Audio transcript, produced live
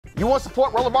You want to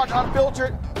support Roland Martin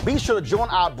Unfiltered? Be sure to join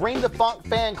our Bring the Funk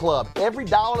fan club. Every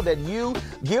dollar that you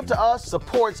give to us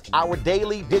supports our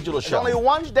daily digital show. There's only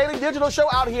one daily digital show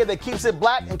out here that keeps it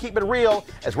black and keep it real.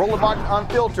 As Roland Martin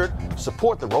Unfiltered.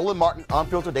 Support the Roland Martin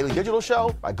Unfiltered daily digital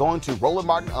show by going to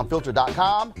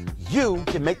RolandMartinUnfiltered.com. You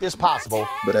can make this possible.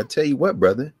 But I tell you what,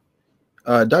 brother,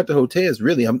 Dr. Hotez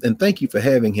really, and thank you for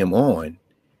having him on.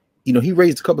 You know, he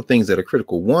raised a couple of things that are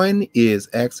critical. One is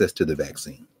access to the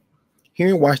vaccine. Here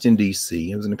in Washington,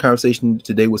 D.C., I was in a conversation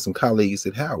today with some colleagues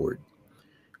at Howard,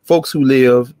 folks who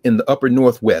live in the upper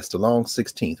Northwest along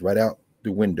 16th, right out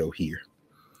the window here,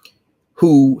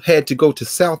 who had to go to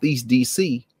Southeast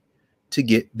D.C. to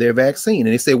get their vaccine.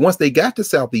 And they said once they got to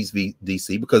Southeast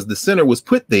D.C., because the center was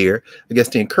put there, I guess,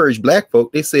 to encourage black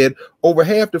folk, they said over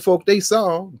half the folk they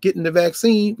saw getting the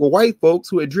vaccine were white folks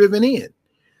who had driven in.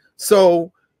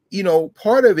 So, you know,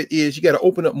 part of it is you got to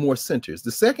open up more centers. The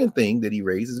second thing that he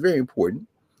raised is very important,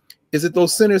 is that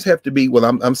those centers have to be, well,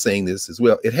 I'm saying this as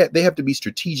well, they have to be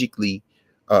strategically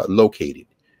located.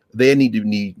 They need to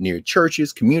be near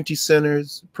churches, community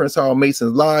centers, Prince Hall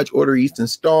Mason's Lodge, Order Eastern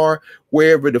Star,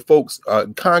 wherever the folks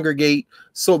congregate,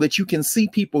 so that you can see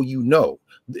people you know.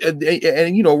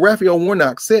 And you know, Raphael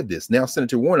Warnock said this, now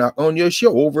Senator Warnock, on your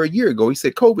show over a year ago. He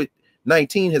said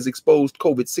COVID-19 has exposed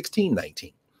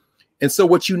COVID-16-19. And so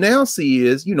what you now see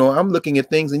is, you know, I'm looking at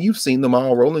things, and you've seen them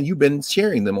all, Roland. You've been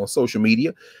sharing them on social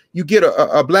media. You get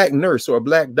a black nurse or a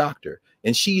black doctor,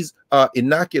 and she's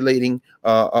inoculating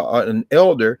an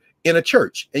elder in a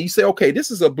church. And you say, okay,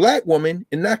 this is a black woman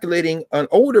inoculating an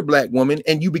older black woman,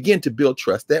 and you begin to build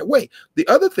trust that way. The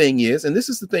other thing is, and this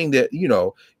is the thing that, you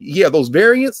know, yeah, those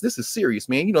variants, this is serious,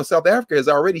 man. You know, South Africa has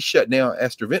already shut down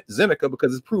AstraZeneca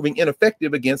because it's proving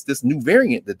ineffective against this new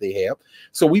variant that they have.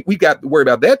 So we got to worry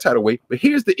about that tidal wave. But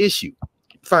here's the issue,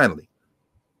 finally.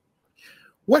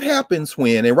 What happens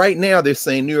when, and right now they're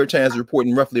saying, New York Times is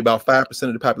reporting roughly about 5%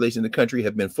 of the population in the country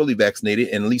have been fully vaccinated,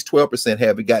 and at least 12%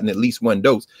 have gotten at least one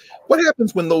dose. What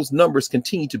happens when those numbers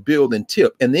continue to build and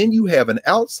tip, and then you have an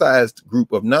outsized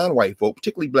group of non-white folk,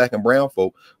 particularly black and brown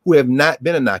folk, who have not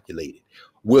been inoculated?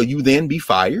 Will you then be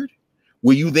fired?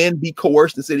 Will you then be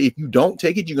coerced and said, if you don't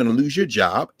take it, you're going to lose your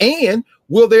job? And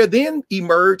will there then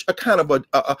emerge a kind of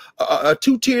a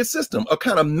two-tiered system, a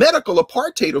kind of medical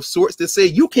apartheid of sorts that say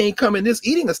you can't come in this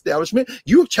eating establishment,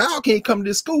 your child can't come to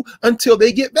this school until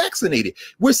they get vaccinated?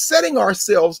 We're setting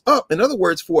ourselves up, in other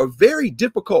words, for a very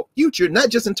difficult future, not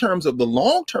just in terms of the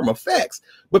long-term effects,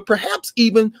 but perhaps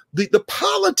even the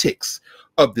politics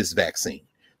of this vaccine.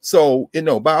 So, you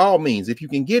know, by all means, if you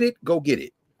can get it, go get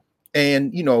it.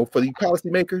 And, you know, for the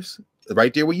policymakers,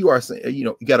 right there where you are saying, you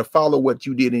know, you got to follow what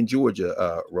you did in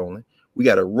Georgia, Roland. We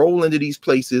got to roll into these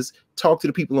places, talk to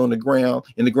the people on the ground,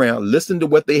 listen to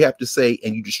what they have to say,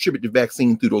 and you distribute the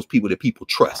vaccine through those people that people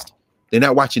trust. They're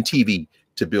not watching TV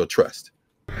to build trust.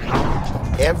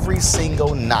 Every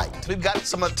single night. We've got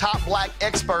some of the top black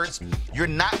experts. You're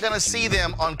not going to see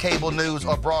them on cable news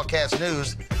or broadcast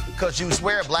news because you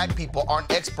swear black people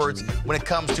aren't experts when it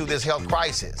comes to this health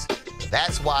crisis.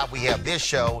 That's why we have this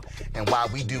show and why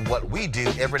we do what we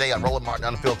do every day on Roland Martin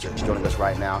Unfiltered. Joining us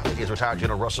right now is retired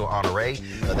General Russell Honore,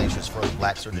 the nation's first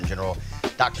black Surgeon General,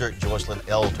 Dr. Joycelyn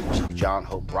Elders. John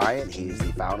Hope Bryant, he is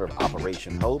the founder of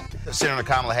Operation Hope. Senator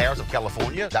Kamala Harris of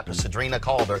California, Dr. Cedrina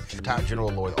Calder, retired General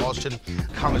Lloyd Austin,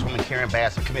 Congresswoman Karen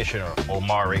Bass, Commissioner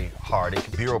Omari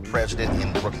Hardick, Bureau President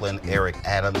in Brooklyn, Eric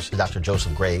Adams, Dr.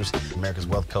 Joseph Graves, America's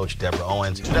Wealth Coach, Deborah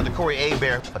Owens, Dr. Corey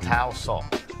Hebert, Patel Salt,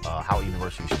 Howard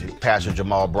University student, Pastor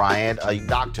Jamal Bryant,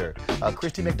 Dr.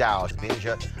 Christy McDowell,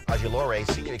 Benja Ajilore,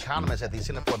 senior economist at the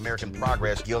Center for American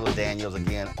Progress, Gilda Daniels,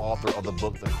 again, author of the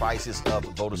book, The Crisis of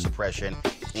Voter Suppression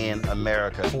in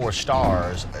America. 4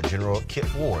 stars, General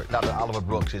Kip Ward. Dr. Oliver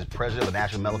Brooks is president of the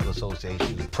National Medical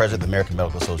Association, president of the American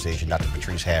Medical Association, Dr.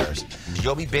 Patrice Harris.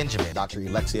 Joby Benjamin, Dr.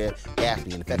 Alexia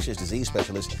Gaffney, an infectious disease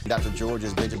specialist, Dr.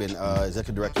 Georges Benjamin,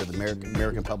 executive director of the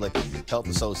American Public Health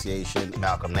Association,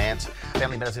 Malcolm Nance,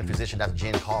 family medicine physician, Dr.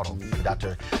 Jen Caudle,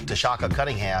 Dr. Tashaka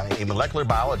Cunningham, a molecular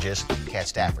biologist, Kat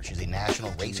Stafford. She's a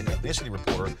national race and ethnicity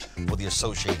reporter for the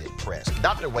Associated Press.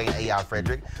 Dr. Wayne A.I.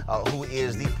 Frederick, who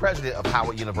is the president of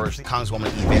Howard University, Congresswoman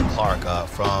Yvette Clarke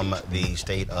from the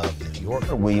state of New York,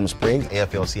 William Spriggs,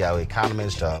 AFL-CIO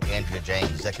economist, Andrea James,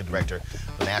 executive director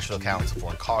of the National Council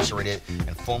for Incarcerated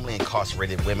and Formerly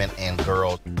Incarcerated Women and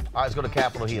Girls. All right, let's go to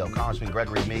Capitol Hill. Congressman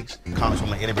Gregory Meeks,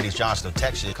 Congresswoman Eddie British Johnson of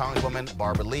Texas, Congresswoman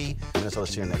Barbara Lee,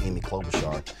 Minnesota Senator Amy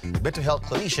Klobuchar, mental health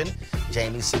clinician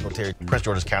Jamie Singletary, Prince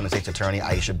George's County State's Attorney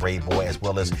Aisha Braveboy, as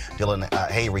well as Dylan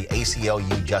Hayrie,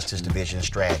 ACLU Justice Division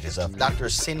strategist. Dr.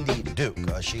 Cindy Duke,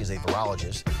 she is a virologist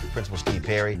Colleges. Principal Steve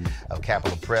Perry of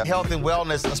Capitol Prep. Health and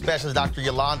Wellness Specialist Dr.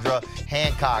 Yolanda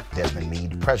Hancock. Desmond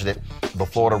Meade, President of the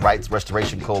Florida Rights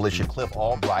Restoration Coalition. Cliff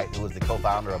Albright, who is the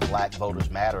co-founder of Black Voters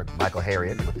Matter. Michael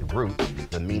Harriot with The Root.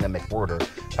 Mina McWhorter,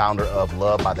 founder of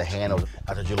Love by the Hand.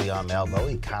 Dr. Julianne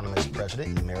Malvo, economist,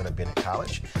 president, Emerita Bennett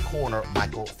College. Coroner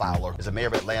Michael Fowler is the mayor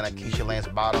of Atlanta. Keisha Lance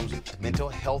Bottoms, mental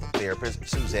health therapist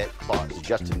Suzette Clark.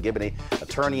 Justin Gibney,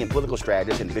 attorney and political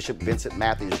strategist, and Bishop Vincent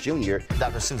Matthews Jr.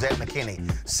 Dr. Suzette McKinney,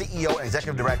 CEO and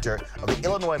executive director of the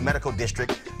Illinois Medical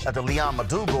District. Dr. Leon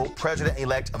McDougall,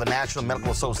 president-elect of the National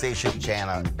Medical Association.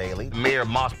 Jana Bailey, mayor of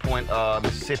Moss Point,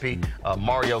 Mississippi.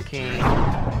 Mario King.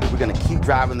 We're going to keep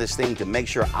driving this thing to make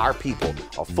sure our people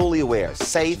are fully aware,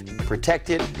 safe,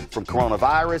 protected from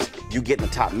coronavirus. You getting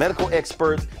the top medical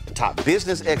experts, the top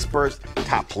business experts,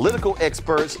 top political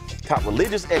experts, top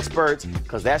religious experts,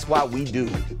 because that's why we do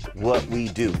what we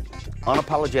do.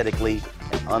 Unapologetically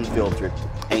and unfiltered.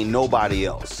 Ain't nobody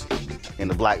else in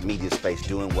the black media space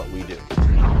doing what we do.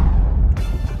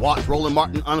 Watch Roland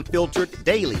Martin Unfiltered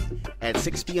daily at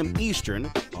 6 p.m. Eastern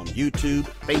on YouTube,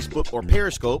 Facebook, or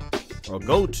Periscope, or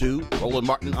go to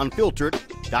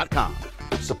RolandMartinUnfiltered.com.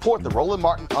 Support the Roland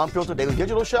Martin Unfiltered Daily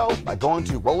Digital Show by going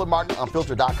to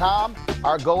RolandMartinUnfiltered.com.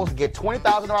 Our goal is to get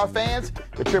 20,000 of our fans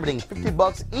contributing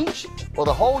 $50 each for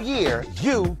the whole year.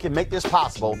 You can make this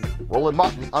possible.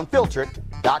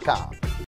 RolandMartinUnfiltered.com.